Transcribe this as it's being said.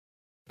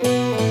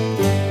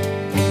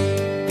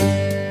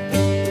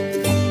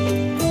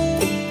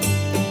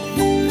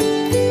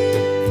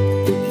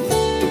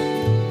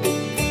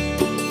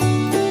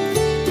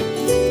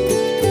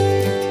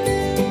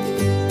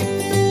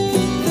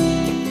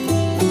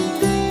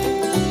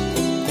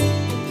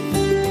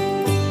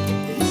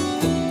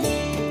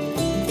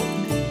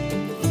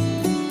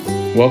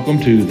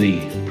Welcome to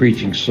the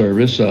preaching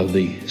service of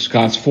the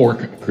Scotts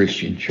Fork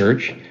Christian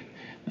Church,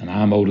 and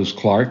I'm Otis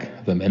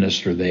Clark, the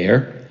minister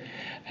there,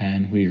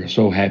 and we are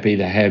so happy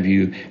to have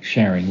you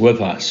sharing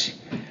with us.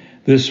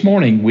 This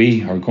morning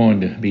we are going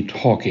to be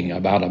talking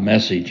about a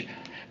message,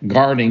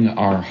 guarding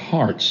our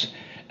hearts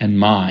and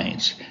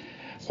minds.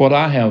 What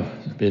I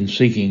have been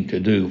seeking to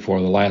do for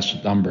the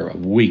last number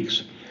of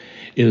weeks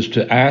is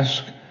to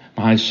ask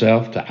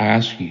myself, to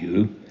ask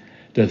you,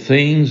 the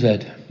things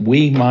that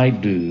we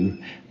might do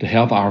to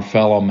help our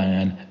fellow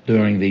man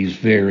during these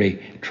very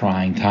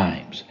trying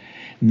times.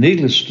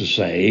 Needless to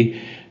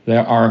say,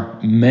 there are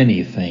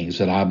many things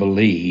that I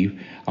believe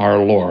our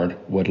Lord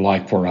would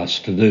like for us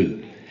to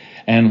do.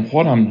 And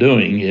what I'm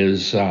doing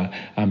is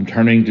I'm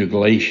turning to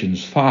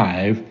Galatians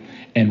 5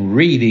 and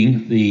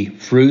reading the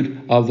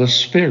fruit of the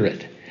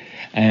Spirit.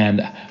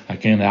 And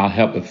again, I'll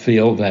help but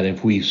feel that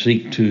if we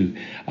seek to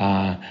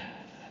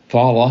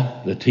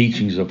follow the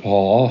teachings of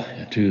Paul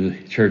to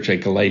the church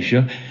at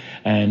Galatia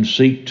and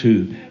seek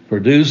to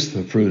produce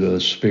the fruit of the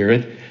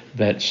Spirit,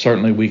 that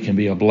certainly we can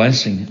be a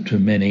blessing to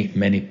many,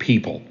 many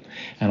people.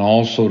 And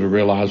also to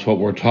realize what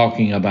we're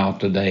talking about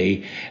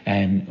today,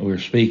 and we're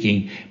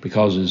speaking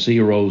because it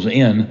zeroes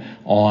in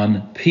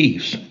on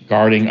peace,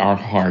 guarding our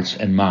hearts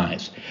and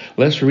minds.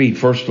 Let's read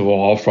first of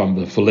all from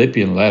the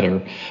Philippian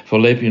letter,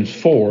 Philippians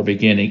 4,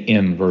 beginning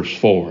in verse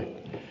 4.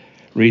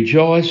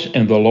 Rejoice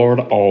in the Lord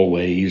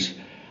always.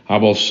 I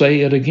will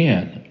say it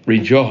again,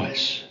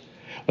 rejoice.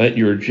 Let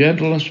your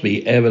gentleness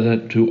be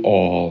evident to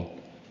all.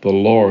 The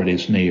Lord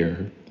is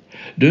near.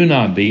 Do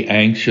not be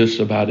anxious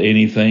about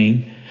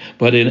anything,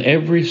 but in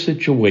every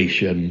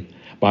situation,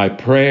 by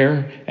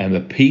prayer and the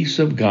peace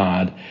of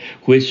God,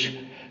 which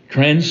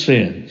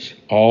transcends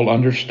all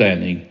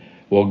understanding,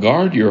 will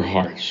guard your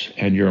hearts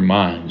and your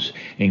minds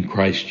in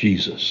Christ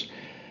Jesus.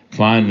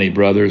 Finally,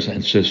 brothers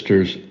and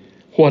sisters,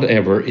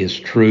 whatever is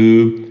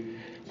true,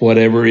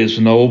 whatever is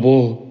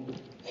noble,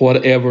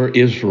 whatever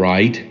is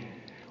right,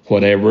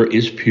 whatever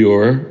is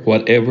pure,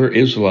 whatever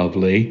is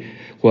lovely,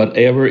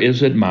 whatever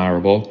is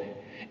admirable,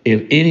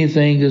 if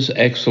anything is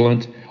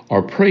excellent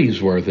or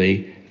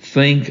praiseworthy,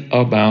 think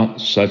about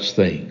such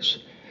things.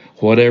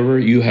 Whatever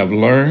you have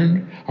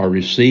learned or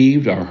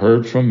received or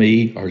heard from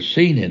me or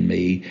seen in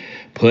me,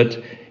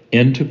 put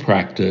into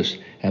practice,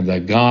 and the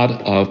God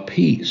of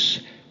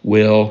peace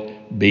will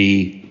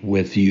be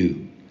with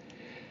you.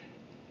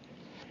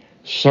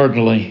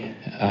 Certainly,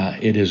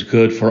 it is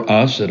good for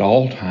us at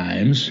all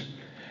times,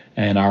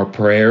 and our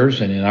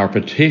prayers and in our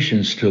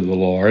petitions to the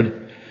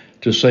Lord,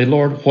 to say,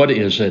 Lord, what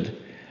is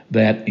it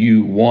that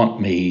you want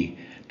me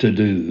to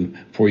do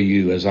for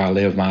you as I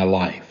live my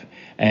life?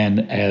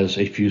 And as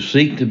if you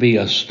seek to be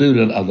a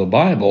student of the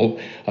Bible,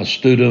 a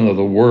student of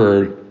the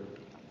Word,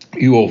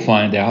 you will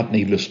find out,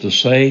 needless to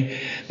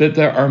say, that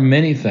there are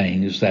many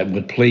things that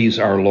would please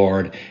our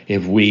Lord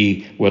if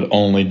we would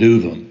only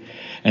do them.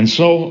 And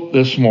so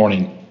this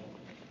morning,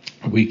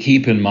 we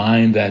keep in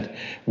mind that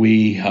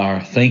we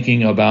are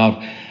thinking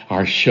about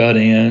our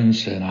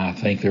shut-ins, and I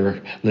think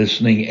they're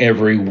listening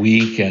every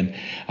week. And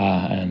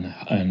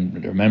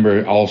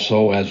remember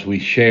also, as we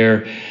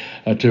share,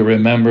 to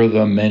remember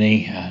the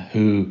many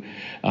who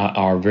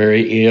are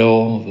very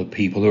ill, the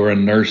people who are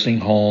in nursing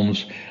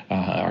homes,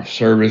 our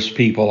service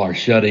people, our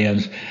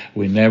shut-ins.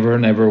 We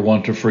never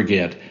want to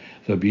forget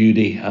the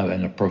beauty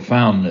and the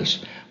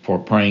profoundness for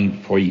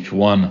praying for each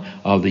one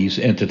of these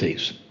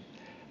entities.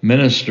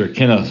 Minister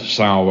Kenneth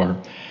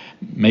Sauer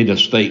made a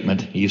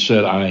statement. He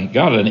said, I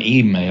got an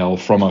email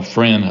from a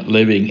friend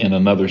living in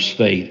another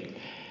state,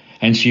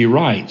 and she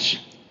writes,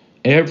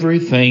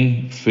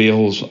 everything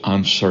feels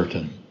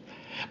uncertain.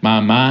 My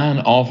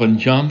mind often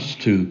jumps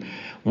to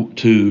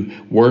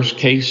worst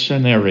case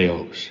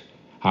scenarios.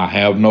 I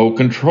have no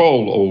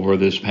control over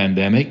this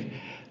pandemic,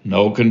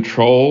 no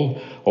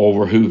control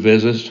over who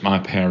visits my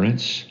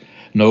parents,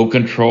 no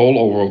control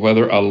over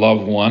whether a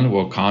loved one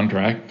will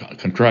contract,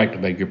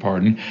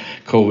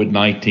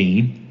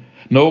 COVID-19.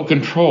 No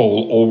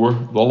control over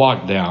the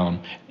lockdown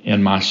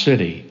in my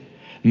city.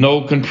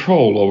 No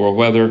control over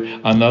whether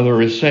another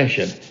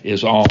recession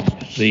is on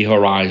the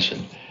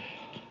horizon.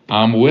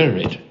 I'm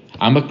worried.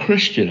 I'm a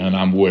Christian and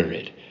I'm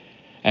worried.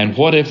 And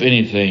what, if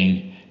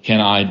anything,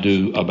 can I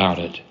do about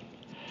it?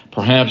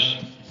 Perhaps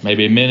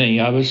maybe many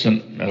of us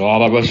and a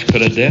lot of us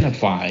could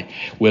identify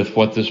with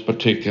what this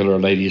particular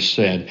lady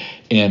said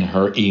in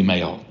her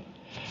email.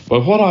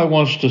 But what I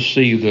want us to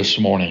see this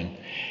morning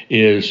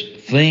is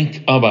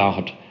think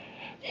about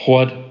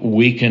what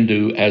we can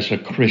do as a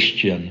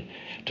Christian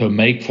to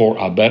make for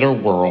a better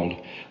world,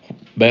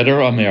 better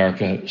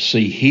America,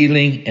 see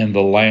healing in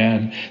the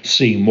land,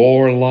 see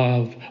more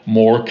love,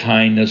 more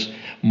kindness,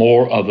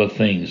 more of the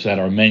things that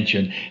are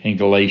mentioned in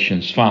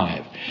Galatians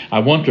 5. I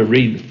want to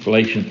read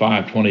Galatians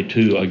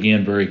 5:22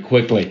 again very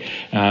quickly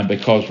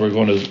because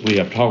we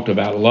have talked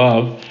about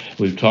love,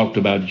 we've talked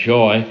about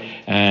joy,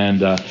 and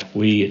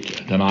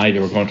tonight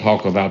we're going to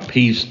talk about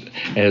peace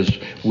as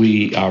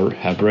we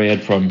have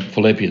read from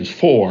Philippians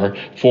 4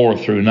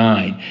 through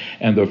 9.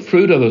 And the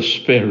fruit of the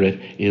Spirit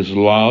is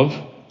love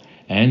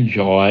and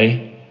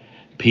joy,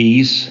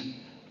 peace,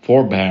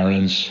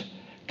 forbearance,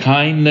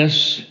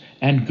 kindness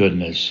and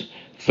goodness,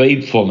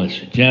 faithfulness,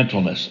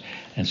 gentleness,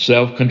 and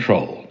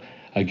self-control.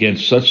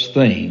 Against such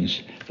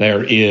things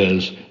there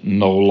is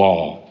no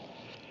law.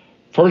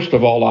 First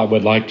of all, I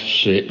would like to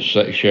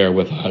share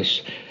with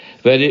us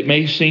that it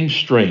may seem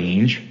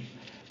strange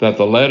that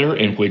the letter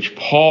in which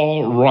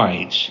Paul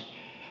writes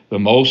the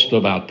most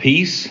about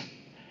peace,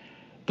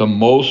 the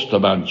most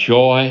about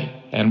joy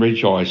and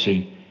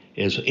rejoicing,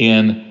 is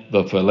in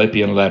the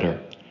Philippian letter.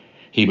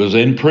 He was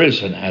in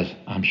prison, as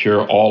I'm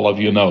sure all of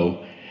you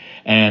know,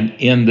 and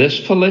in this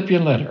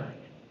Philippian letter,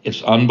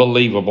 it's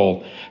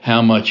unbelievable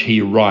how much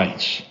he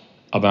writes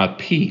about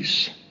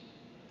peace,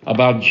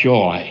 about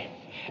joy,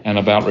 and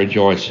about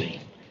rejoicing.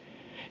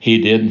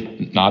 He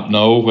did not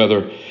know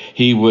whether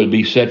he would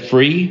be set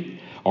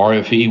free or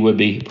if he would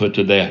be put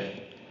to death.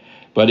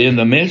 But in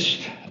the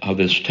midst of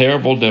this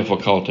terrible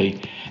difficulty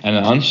and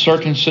an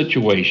uncertain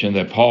situation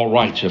that Paul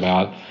writes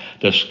about,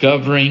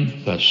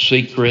 discovering the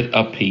secret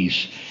of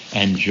peace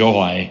and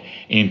joy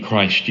in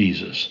Christ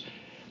Jesus.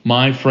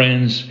 My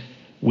friends,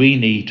 we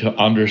need to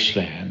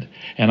understand,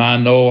 and I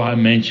know I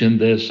mentioned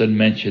this and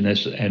mentioned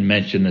this and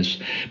mentioned this,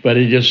 but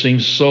it just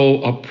seems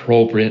so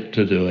appropriate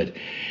to do it,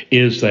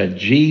 is that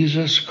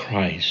Jesus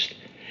Christ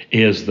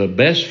is the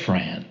best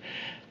friend,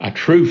 a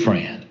true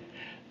friend,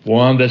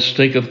 one that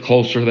sticketh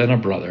closer than a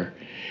brother,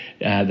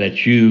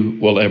 that you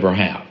will ever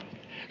have.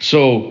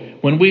 So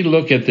when we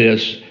look at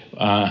this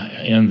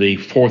in the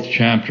 4th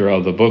chapter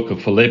of the book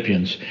of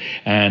Philippians,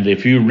 and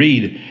if you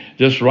read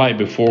just right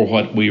before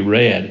what we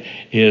read,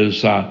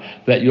 is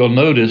that you'll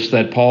notice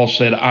that Paul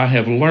said, I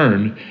have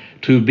learned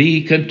to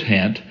be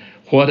content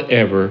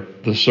whatever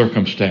the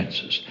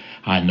circumstances.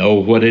 I know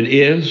what it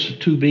is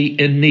to be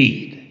in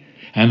need,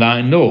 and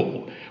I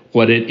know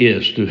what it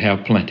is to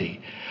have plenty.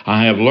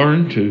 I have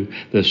learned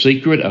the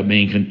secret of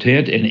being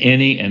content in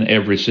any and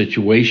every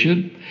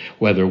situation,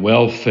 whether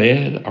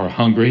well-fed or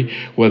hungry,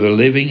 whether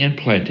living in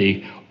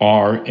plenty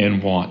or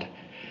in want.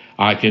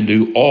 I can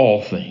do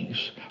all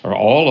things, or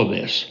all of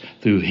this,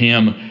 through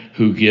him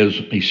who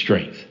gives me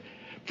strength.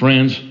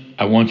 Friends,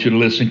 I want you to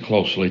listen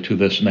closely to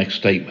this next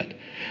statement.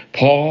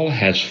 Paul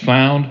has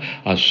found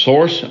a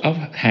source of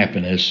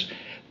happiness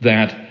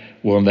that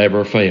will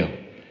never fail.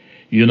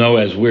 You know,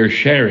 as we're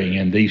sharing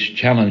in these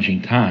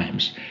challenging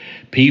times,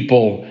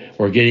 people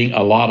were getting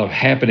a lot of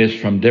happiness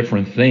from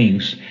different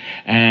things,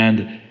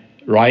 and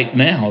right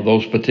now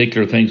those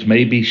particular things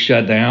may be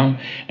shut down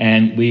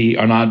and we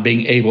are not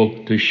being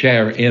able to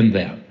share in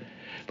them.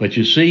 But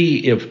you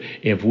see,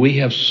 if we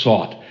have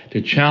sought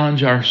to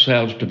challenge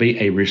ourselves to be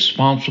a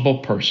responsible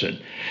person,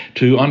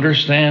 to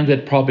understand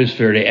that probably it's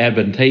very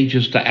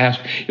advantageous to ask,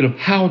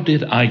 how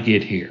did I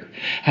get here?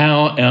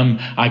 How am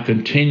I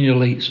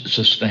continually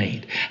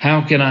sustained?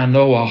 How can I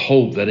know a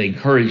hope that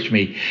encourages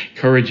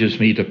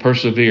me to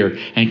persevere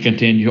and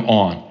continue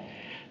on?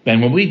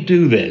 And when we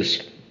do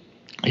this,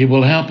 it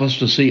will help us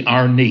to see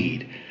our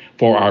need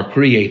for our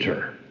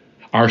Creator,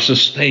 our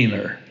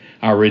Sustainer,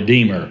 our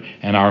Redeemer,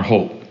 and our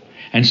hope.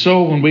 And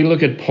so when we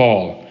look at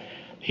Paul,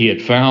 he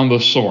had found the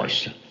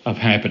source of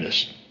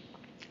happiness.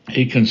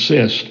 It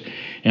consists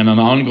in an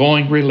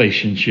ongoing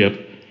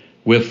relationship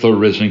with the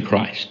risen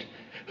Christ,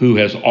 who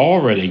has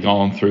already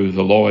gone through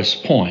the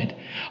lowest point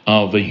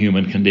of the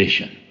human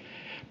condition.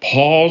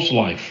 Paul's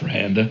life,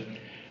 friend,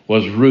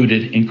 was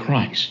rooted in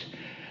Christ.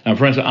 Now,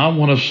 friends, I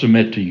want to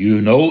submit to you,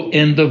 no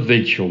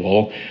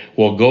individual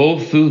will go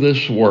through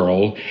this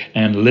world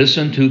and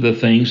listen to the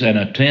things and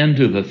attend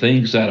to the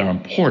things that are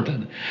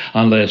important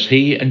unless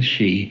he and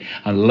she,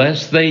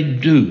 unless they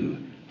do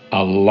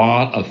a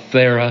lot of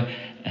thorough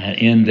and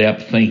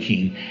in-depth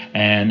thinking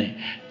and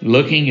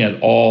looking at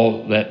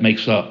all that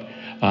makes up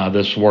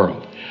this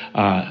world.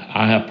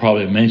 I have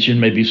probably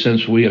mentioned, maybe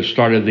since we have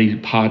started these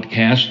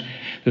podcasts,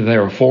 that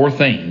there are 4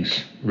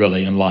 things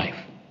really in life: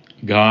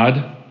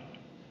 God,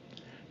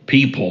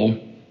 people,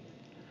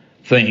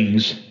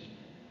 things,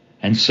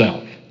 and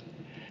self.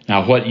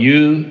 Now, what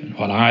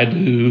I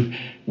do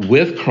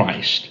with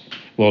Christ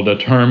will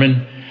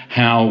determine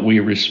how we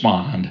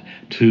respond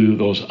to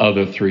those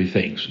other 3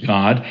 things.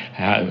 God,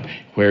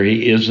 where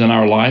he is in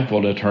our life,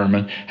 will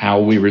determine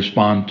how we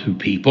respond to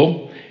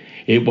people.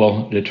 It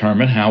will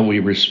determine how we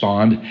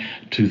respond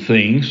to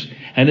things,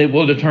 and it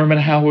will determine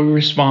how we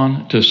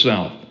respond to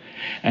self.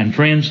 And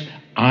friends,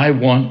 I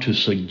want to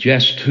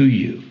suggest to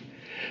you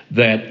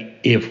that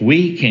if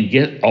we can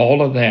get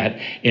all of that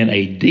in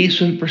a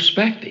decent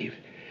perspective,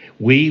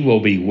 we will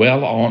be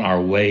well on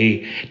our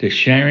way to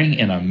sharing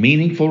in a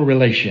meaningful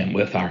relation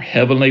with our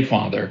Heavenly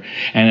Father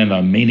and in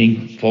a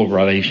meaningful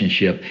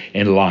relationship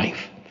in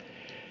life.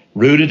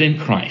 Rooted in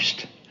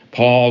Christ,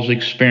 Paul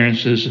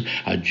experiences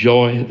a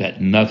joy that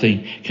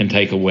nothing can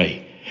take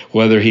away.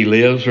 Whether he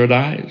lives or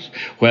dies,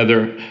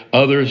 whether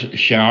others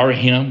shower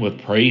him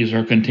with praise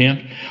or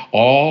contempt,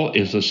 all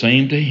is the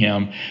same to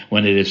him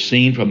when it is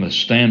seen from the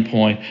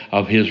standpoint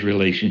of his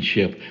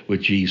relationship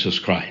with Jesus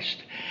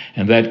Christ.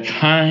 And that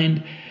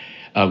kind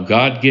of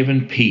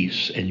God-given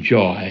peace and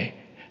joy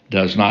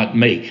does not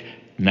make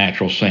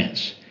natural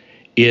sense.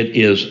 It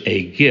is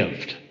a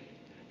gift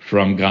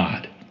from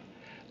God.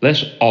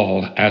 let's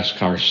all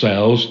ask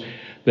ourselves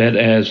that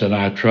and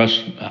I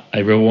trust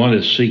everyone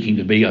is seeking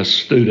to be a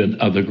student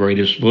of the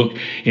greatest book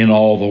in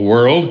all the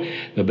world,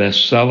 the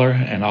bestseller,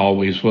 and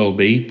always will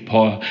be.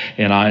 Paul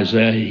in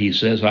Isaiah, he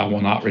says, I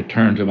will not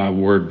return to my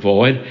word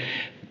void.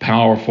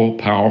 Powerful,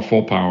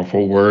 powerful,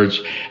 powerful words.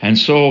 And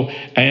so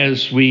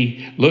as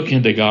we look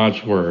into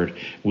God's word,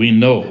 we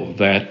know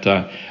that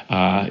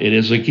it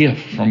is a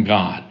gift from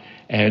God,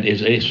 and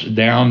it's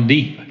down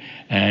deep,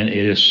 and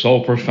it is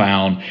so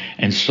profound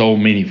and so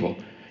meaningful.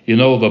 You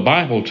know, the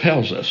Bible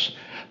tells us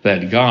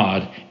that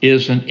God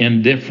isn't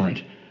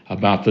indifferent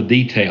about the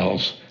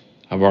details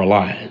of our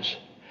lives.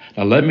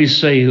 Now let me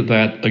say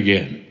that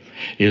again,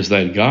 is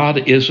that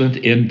God isn't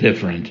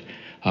indifferent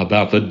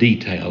about the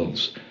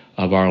details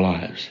of our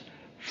lives.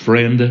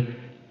 Friend,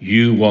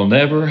 you will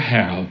never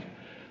have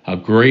a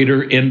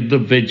greater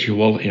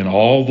individual in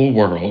all the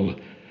world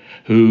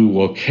who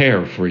will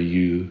care for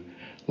you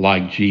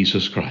like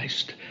Jesus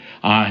Christ.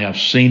 I have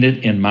seen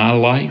it in my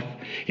life.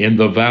 In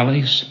the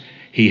valleys,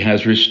 he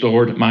has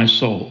restored my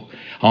soul.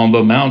 On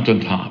the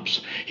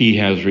mountaintops, he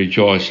has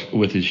rejoiced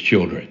with his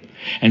children.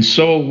 And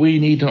so we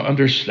need to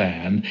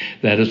understand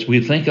that as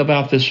we think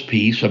about this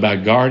piece,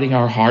 about guarding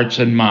our hearts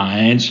and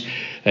minds,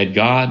 that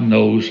God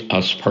knows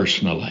us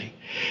personally.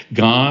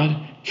 God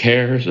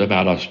cares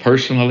about us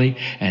personally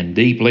and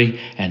deeply,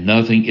 and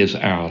nothing is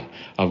out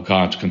of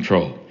God's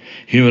control.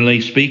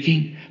 Humanly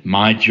speaking,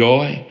 my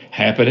joy,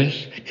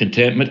 happiness,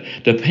 contentment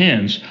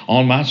depends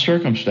on my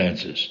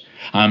circumstances.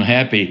 I'm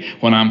happy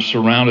when I'm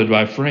surrounded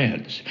by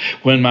friends,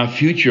 when my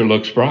future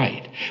looks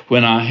bright,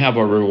 when I have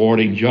a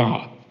rewarding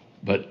job.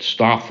 But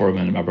stop for a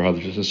minute, my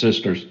brothers and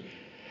sisters.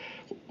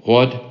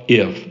 But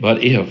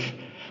if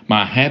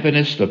my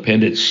happiness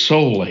depended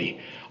solely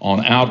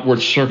on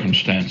outward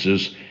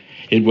circumstances,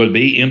 it would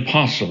be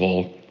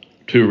impossible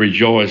to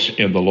rejoice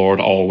in the Lord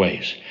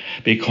always.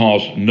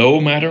 Because no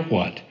matter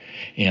what,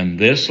 in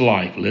this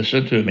life,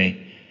 listen to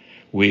me,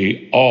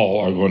 we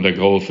all are going to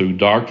go through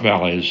dark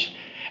valleys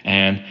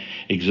and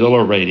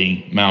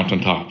exhilarating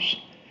mountaintops.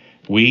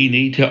 We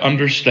need to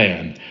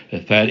understand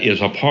that that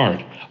is a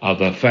part of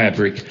the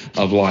fabric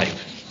of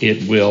life.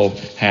 It will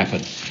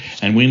happen.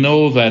 And we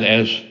know that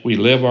as we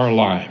live our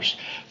lives,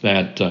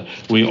 that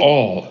we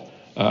all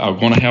are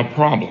going to have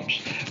problems.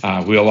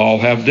 We'll all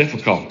have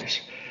difficulties.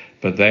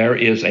 But there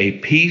is a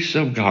peace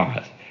of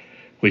God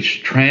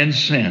which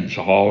transcends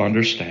all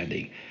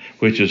understanding,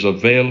 which is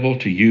available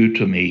to you,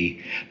 to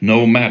me,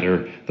 no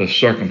matter the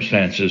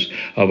circumstances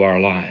of our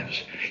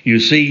lives. You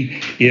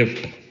see,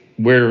 if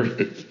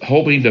we're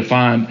hoping to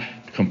find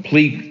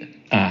complete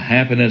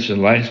happiness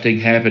and lasting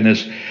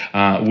happiness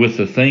with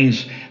the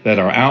things that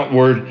are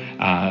outward,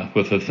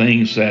 with the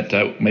things that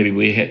maybe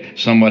we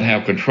somewhat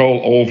have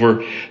control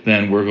over,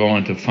 then we're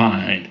going to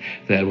find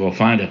that we'll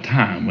find a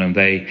time when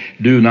they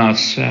do not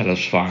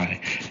satisfy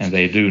and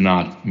they do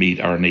not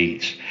meet our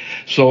needs.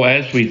 So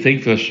as we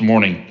think this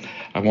morning,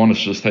 I want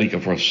us to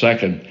think for a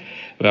second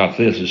about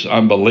this. It's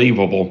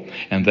unbelievable,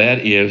 and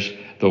that is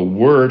the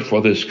word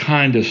for this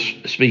kind of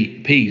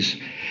peace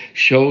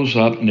shows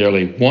up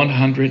nearly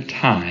 100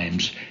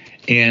 times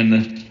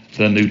in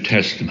the New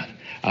Testament,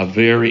 a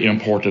very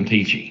important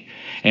teaching.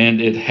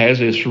 And it has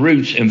its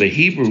roots in the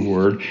Hebrew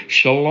word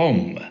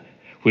shalom,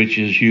 which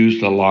is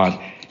used a lot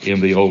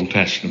in the Old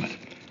Testament.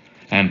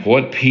 And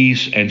what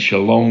peace and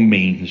shalom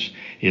means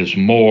is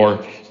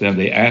more than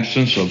the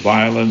absence of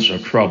violence or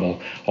trouble,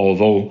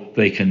 although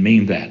they can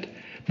mean that.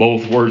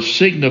 Both words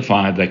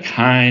signify the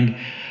kind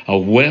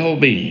of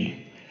well-being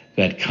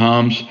that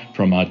comes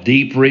from a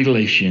deep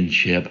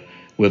relationship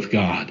with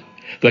God,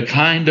 the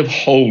kind of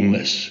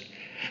wholeness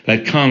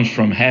that comes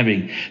from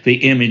having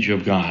the image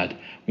of God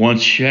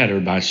once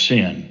shattered by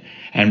sin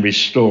and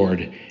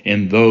restored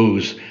in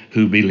those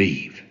who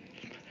believe.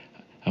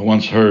 I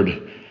once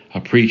heard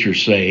a preacher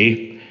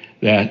say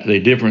that the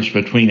difference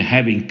between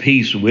having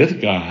peace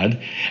with God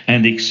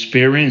and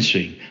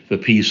experiencing the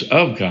peace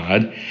of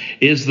God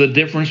is the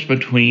difference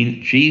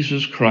between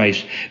Jesus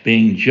Christ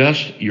being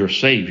just your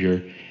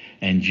Savior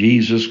and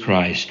Jesus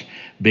Christ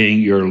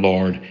being your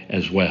Lord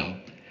as well.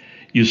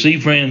 You see,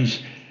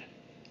 friends,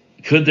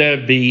 could there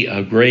be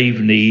a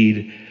grave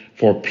need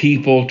for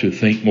people to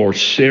think more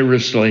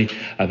seriously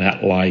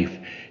about life?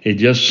 It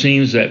just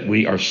seems that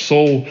we are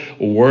so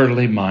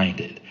worldly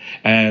minded,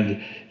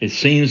 and it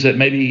seems that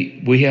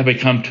maybe we have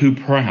become too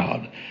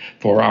proud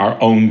for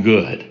our own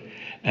good.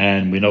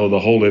 And we know the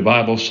Holy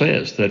Bible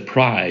says that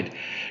pride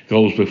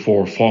goes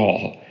before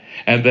fall,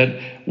 and that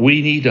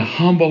we need to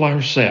humble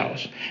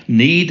ourselves,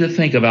 need to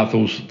think about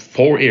those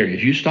four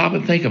areas. You stop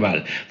and think about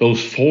it.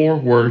 Those four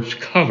words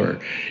cover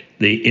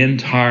the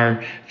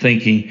entire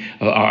thinking,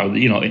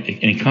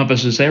 it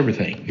encompasses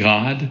everything: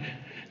 God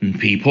and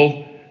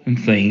people and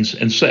things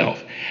and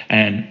self.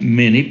 And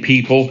many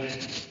people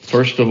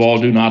first of all,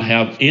 do not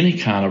have any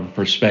kind of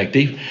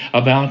perspective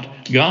about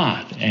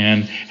God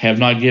and have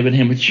not given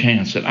him a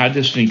chance. And I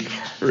just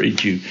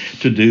encourage you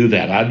to do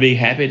that. I'd be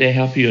happy to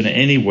help you in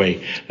any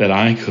way that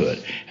I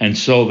could. And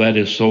so that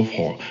is so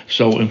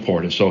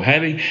important. So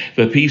having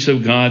the peace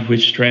of God,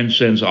 which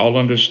transcends all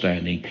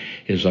understanding,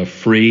 is a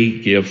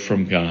free gift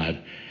from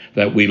God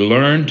that we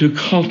learn to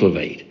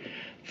cultivate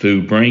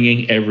through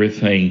bringing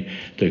everything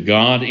to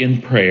God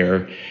in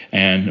prayer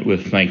and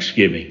with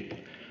thanksgiving.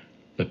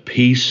 The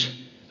peace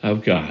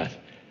of God.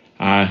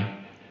 I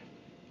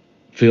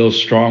feel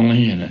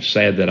strongly, and it's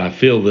sad that I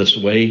feel this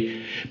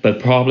way, but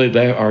probably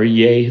there are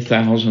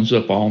thousands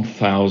upon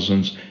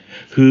thousands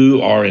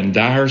who are in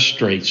dire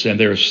straits, and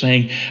they're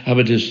saying, I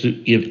would just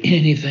give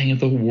anything in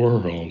the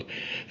world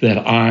that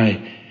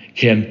I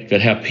could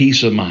have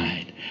peace of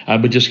mind. I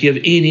would just give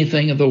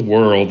anything in the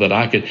world that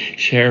I could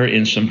share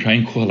in some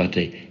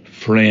tranquility.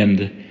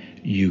 Friend,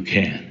 you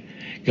can.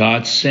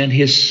 God sent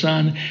his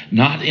Son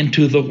not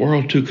into the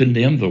world to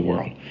condemn the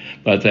world,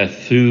 but that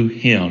through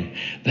him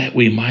that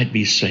we might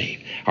be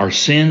saved. Our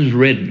sins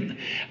ridden,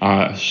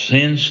 our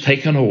sins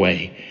taken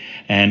away,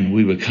 and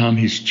we become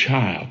his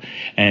child.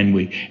 And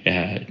we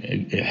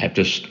have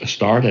to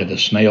start at a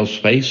snail's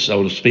pace,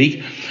 so to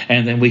speak,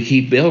 and then we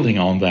keep building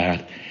on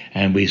that.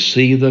 And we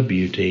see the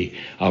beauty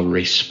of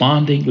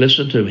responding,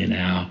 listen to me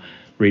now,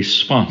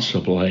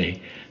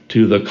 responsibly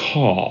to the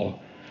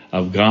call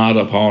of God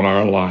upon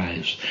our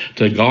lives,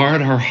 to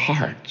guard our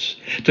hearts,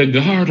 to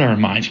guard our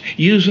minds,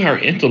 use our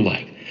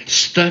intellect,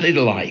 study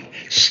life,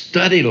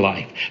 study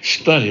life,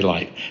 study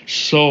life.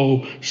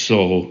 So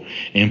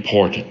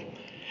important.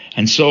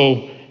 And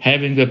so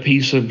having the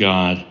peace of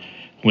God,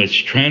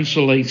 which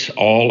translates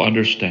all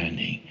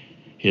understanding,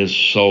 is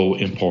so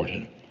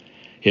important.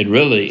 It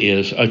really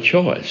is a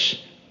choice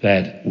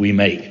that we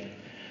make.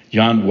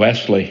 John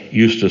Wesley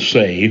used to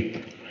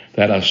say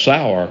that a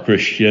sour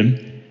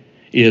Christian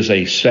is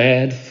a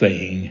sad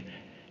thing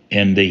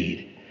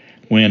indeed.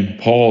 When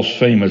Paul's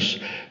famous,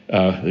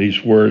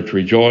 these words,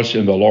 rejoice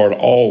in the Lord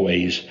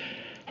always,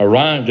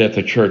 arrived at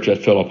the church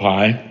at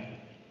Philippi,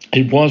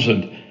 it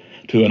wasn't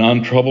to an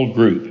untroubled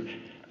group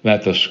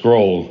that the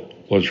scroll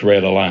was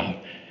read aloud.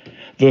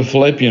 The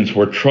Philippians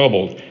were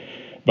troubled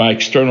by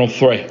external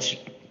threats.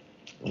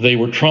 They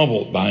were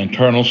troubled by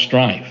internal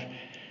strife,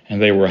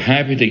 and they were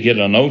happy to get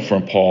a note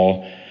from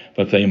Paul,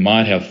 but they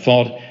might have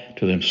thought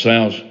to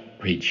themselves,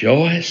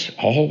 rejoice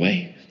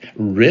always?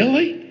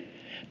 Really?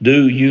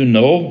 Do you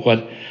know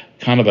what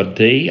kind of a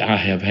day I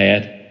have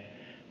had?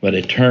 But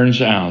it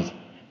turns out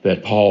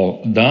that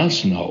Paul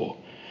does know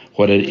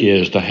what it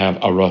is to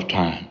have a rough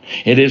time.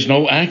 It is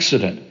no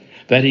accident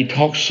that he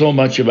talks so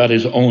much about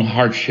his own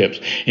hardships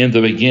in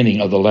the beginning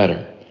of the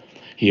letter.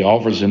 He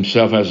offers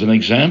himself as an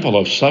example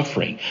of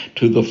suffering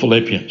to the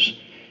Philippians.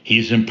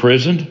 He's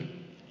imprisoned,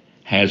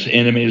 has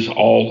enemies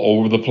all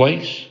over the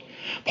place.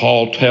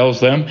 Paul tells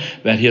them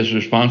that his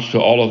response to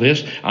all of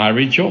this, I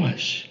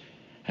rejoice.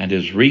 And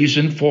his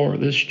reason for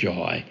this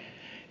joy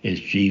is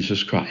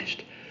Jesus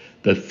Christ.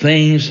 The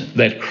things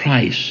that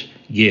Christ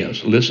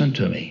gives, listen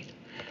to me,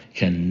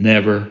 can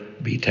never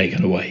be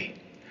taken away.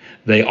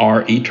 They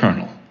are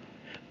eternal.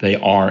 They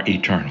are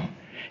eternal.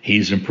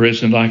 He's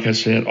imprisoned, like I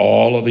said,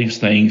 all of these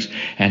things.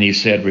 And he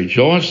said,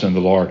 rejoice in the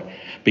Lord,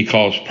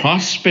 because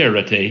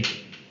prosperity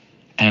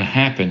and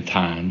happy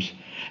times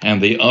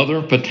and the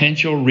other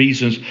potential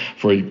reasons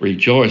for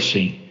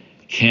rejoicing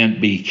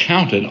can't be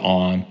counted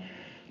on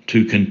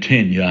to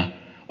continue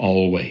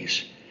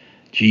always.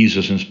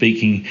 Jesus, in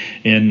speaking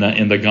in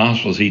the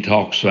Gospels, he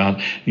talks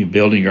about you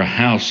building your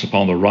house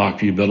upon the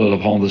rock, you build it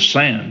upon the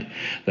sand,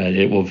 that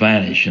it will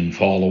vanish and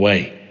fall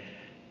away.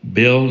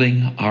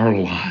 Building our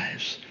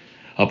lives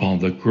upon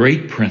the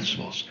great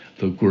principles,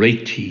 the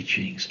great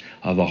teachings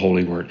of the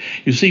Holy Word.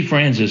 You see,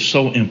 friends, it's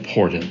so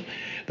important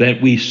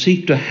that we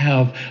seek to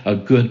have a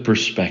good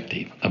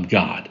perspective of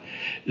God,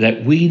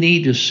 that we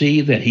need to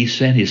see that he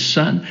sent his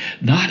Son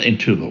not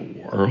into the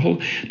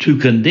world to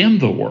condemn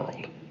the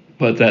world,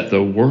 but that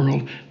the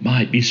world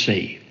might be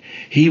saved.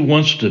 He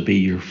wants to be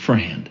your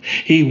friend.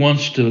 He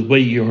wants to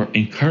be your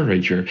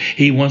encourager.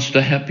 He wants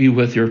to help you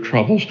with your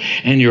troubles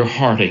and your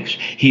heartaches.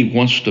 He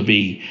wants to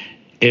be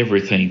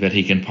everything that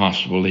he can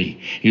possibly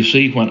be. You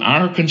see, when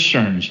our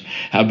concerns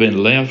have been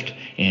left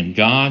in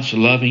God's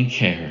loving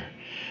care,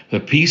 the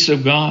peace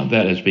of God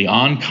that is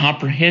beyond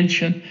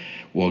comprehension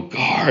will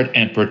guard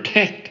and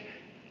protect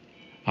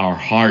our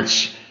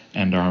hearts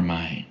and our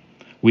mind.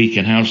 We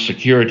can have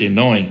security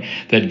knowing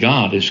that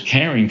God is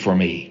caring for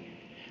me,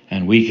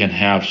 and we can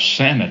have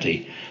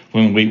sanity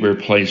when we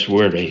replace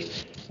worry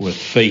with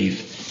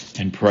faith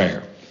and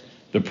prayer.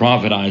 The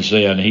prophet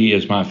Isaiah, and he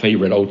is my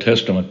favorite Old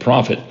Testament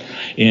prophet,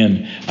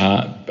 in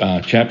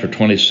chapter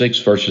 26,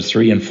 verses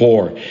 3 and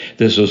 4,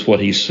 this is what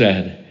he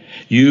said.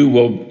 You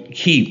will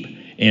keep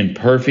in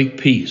perfect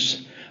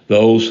peace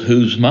those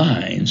whose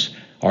minds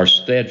are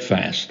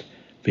steadfast,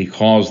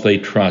 because they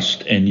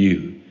trust in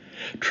you.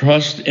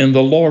 Trust in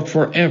the Lord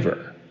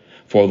forever,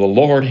 for the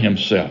Lord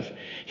himself,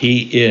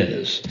 he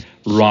is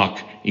rock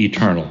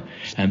eternal.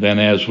 And then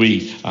as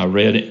we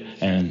read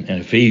And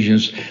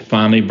Ephesians,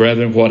 finally,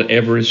 brethren,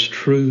 whatever is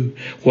true,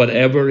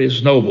 whatever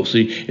is noble.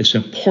 See, it's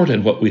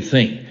important what we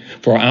think.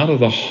 For out of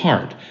the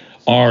heart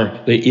are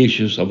the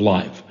issues of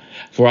life.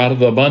 For out of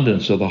the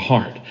abundance of the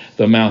heart,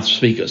 the mouth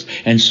speaketh.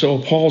 And so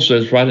Paul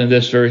says right in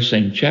this very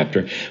same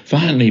chapter,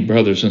 finally,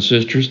 brothers and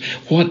sisters,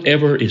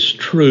 whatever is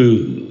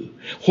true,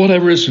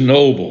 whatever is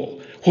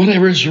noble,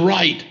 whatever is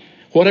right,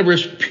 whatever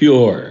is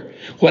pure,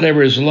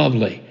 whatever is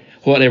lovely,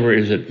 whatever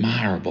is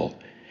admirable,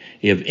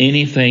 if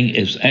anything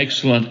is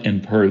excellent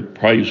and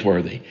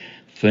praiseworthy,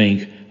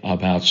 think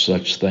about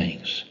such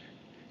things.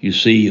 You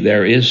see,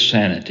 there is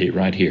sanity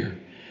right here.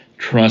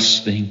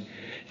 Trusting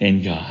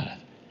in God.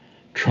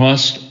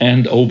 Trust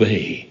and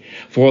obey,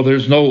 for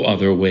there's no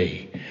other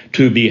way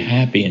to be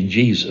happy in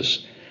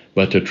Jesus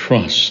but to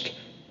trust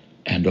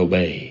and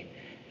obey.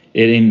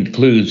 It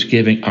includes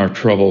giving our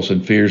troubles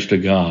and fears to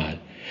God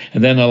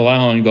and then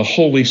allowing the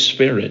Holy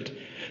Spirit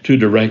to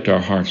direct our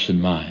hearts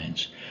and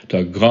minds,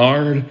 to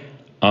guard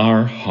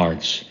our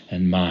hearts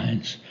and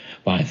minds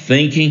by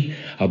thinking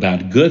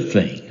about good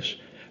things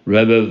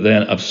rather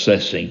than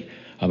obsessing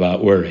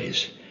about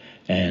worries.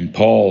 And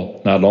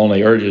Paul not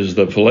only urges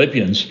the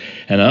Philippians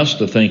and us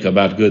to think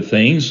about good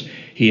things,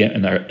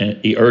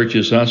 he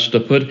urges us to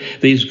put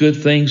these good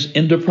things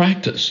into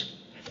practice.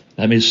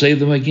 Let me say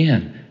them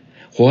again.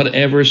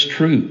 Whatever is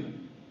true,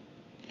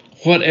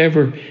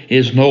 whatever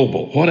is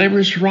noble, whatever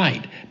is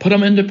right, put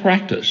them into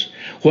practice.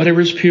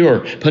 Whatever is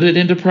pure, put it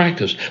into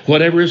practice.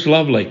 Whatever is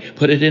lovely,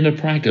 put it into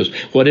practice.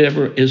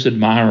 Whatever is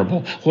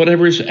admirable,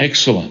 whatever is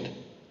excellent.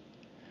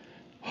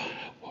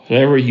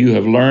 Whatever you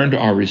have learned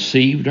or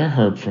received or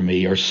heard from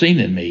me or seen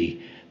in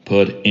me,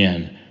 put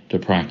into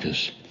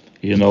practice.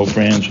 You know,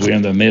 friends, we're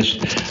in the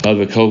midst of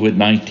the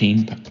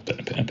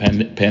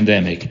COVID-19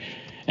 pandemic,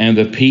 and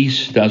the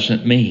peace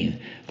doesn't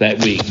mean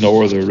that we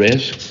ignore the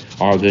risk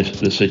or the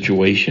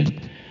situation.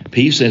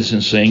 Peace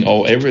isn't saying,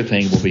 oh,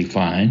 everything will be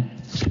fine.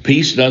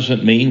 Peace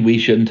doesn't mean we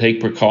shouldn't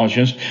take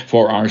precautions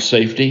for our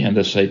safety and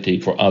the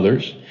safety for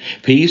others.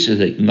 Peace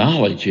is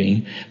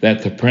acknowledging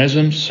that the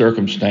present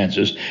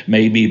circumstances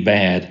may be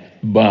bad,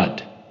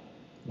 but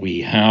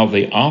we have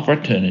the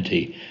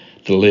opportunity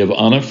to live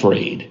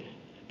unafraid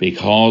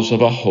because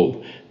of a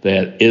hope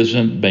that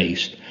isn't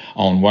based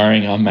on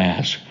wearing a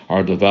mask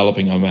or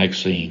developing a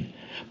vaccine,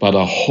 but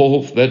a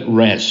hope that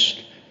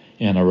rests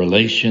in a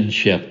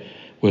relationship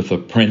with the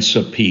Prince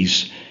of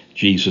Peace,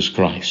 Jesus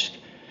Christ.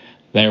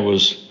 There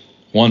was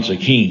once a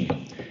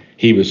king.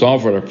 He was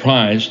offered a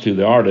prize to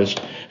the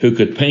artist who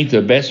could paint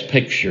the best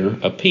picture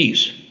of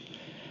peace.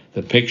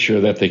 The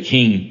picture that the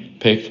king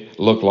picked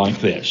looked like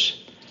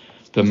this.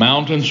 The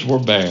mountains were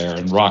bare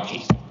and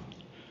rocky.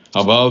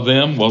 Above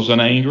them was an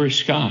angry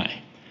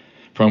sky,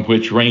 from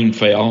which rain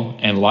fell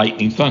and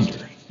lightning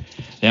thundered.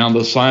 Down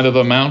the side of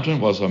the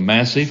mountain was a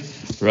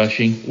massive,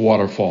 rushing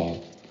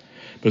waterfall.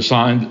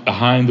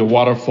 Behind the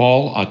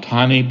waterfall, a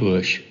tiny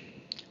bush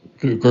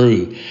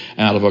grew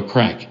out of a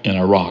crack in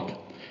a rock.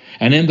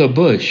 And in the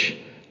bush,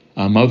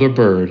 a mother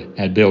bird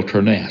had built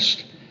her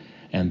nest.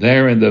 And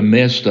there in the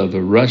midst of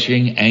the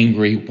rushing,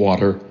 angry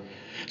water,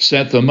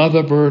 sat the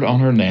mother bird on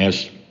her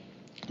nest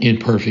in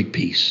perfect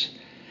peace.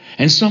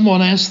 And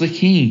someone asked the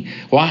king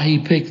why he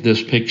picked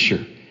this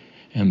picture.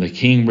 And the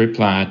king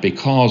replied,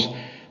 because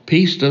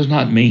peace does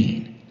not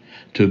mean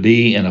to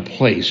be in a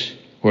place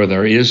where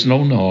there is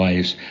no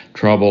noise,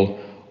 trouble,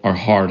 or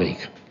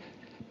heartache.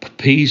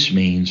 Peace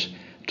means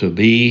to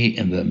be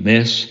in the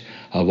midst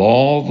of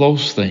all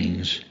those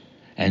things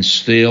and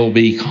still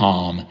be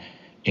calm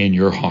in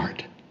your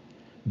heart.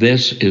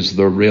 This is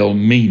the real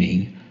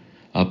meaning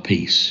of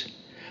peace.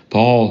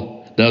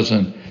 Paul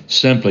doesn't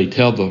simply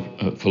tell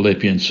the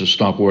Philippians to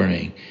stop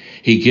worrying.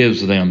 He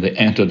gives them the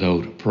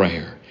antidote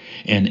prayer.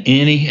 In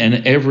any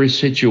and every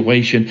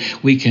situation,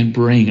 we can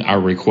bring our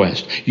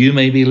request. You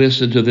may be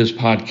listening to this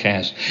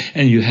podcast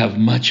and you have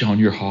much on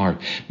your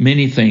heart,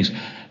 many things.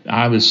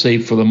 I would say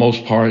for the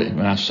most part,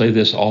 and I say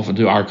this often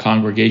to our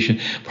congregation,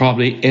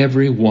 probably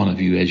every one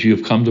of you, as you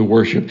have come to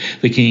worship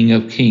the King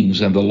of Kings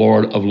and the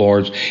Lord of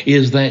Lords,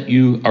 is that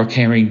you are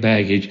carrying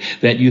baggage,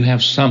 that you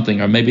have something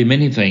or maybe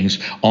many things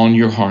on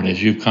your heart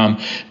as you've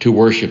come to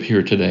worship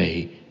here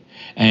today.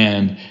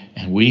 And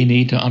we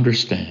need to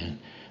understand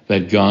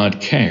that God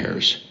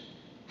cares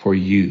for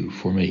you,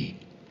 for me.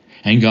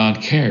 And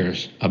God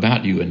cares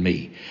about you and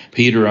me.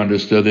 Peter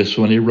understood this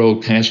when he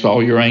wrote, cast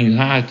all your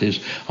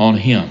anxieties on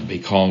him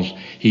because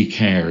he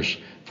cares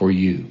for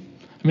you.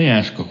 Let me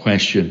ask a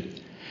question.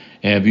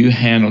 Have you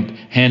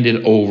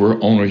handed over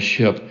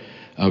ownership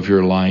of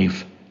your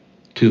life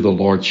to the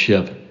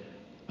Lordship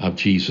of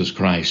Jesus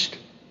Christ?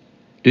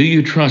 Do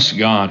you trust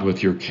God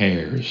with your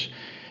cares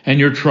and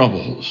your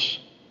troubles,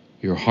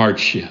 your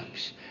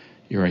hardships,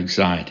 your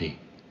anxiety?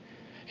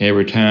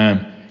 Every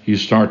time you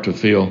start to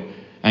feel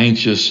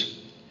anxious,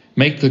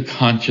 make the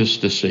conscious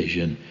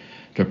decision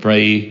to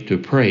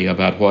pray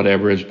about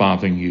whatever is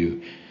bothering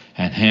you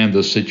and hand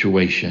the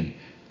situation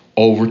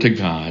over to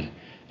God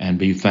and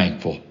be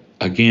thankful.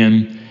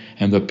 Again,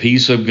 and the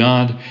peace of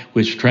God,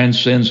 which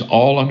transcends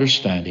all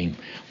understanding,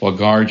 will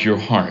guard your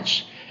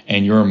hearts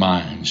and your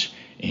minds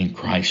in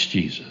Christ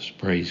Jesus.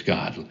 Praise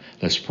God.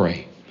 Let's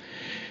pray.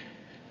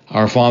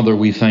 Our Father,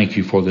 we thank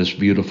you for this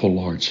beautiful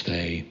Lord's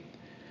Day.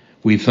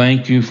 We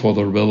thank you for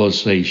the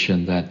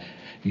realization that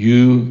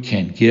you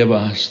can give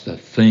us the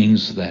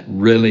things that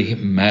really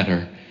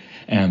matter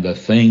and the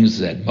things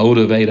that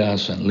motivate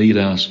us and lead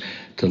us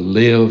to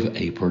live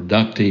a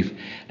productive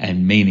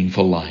and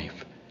meaningful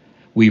life.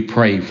 We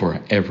pray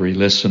for every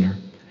listener.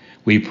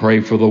 We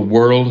pray for the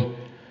world,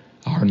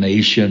 our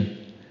nation,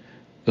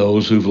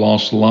 those who've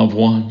lost loved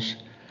ones,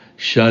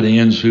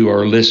 shut-ins who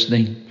are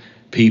listening,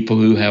 people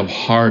who have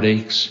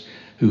heartaches,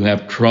 who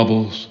have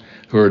troubles,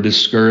 who are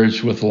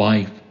discouraged with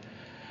life.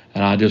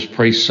 And I just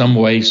pray some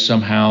way,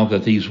 somehow,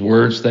 that these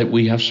words that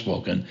we have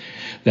spoken,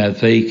 that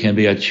they can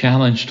be a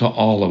challenge to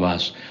all of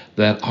us,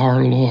 that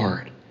our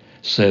Lord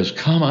says,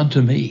 come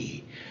unto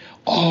me,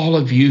 all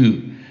of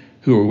you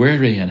who are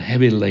weary and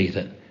heavy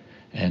laden,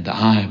 and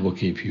I will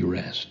give you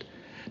rest.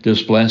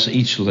 Just bless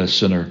each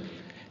listener.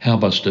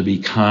 Help us to be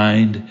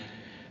kind.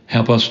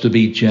 Help us to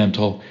be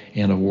gentle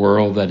in a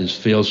world that is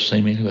filled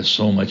seemingly with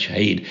so much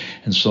hate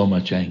and so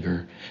much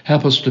anger.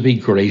 Help us to be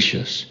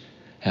gracious.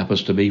 Help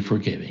us to be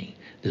forgiving.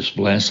 Just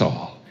bless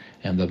all.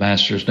 In the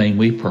Master's name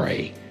we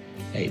pray.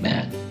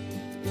 Amen.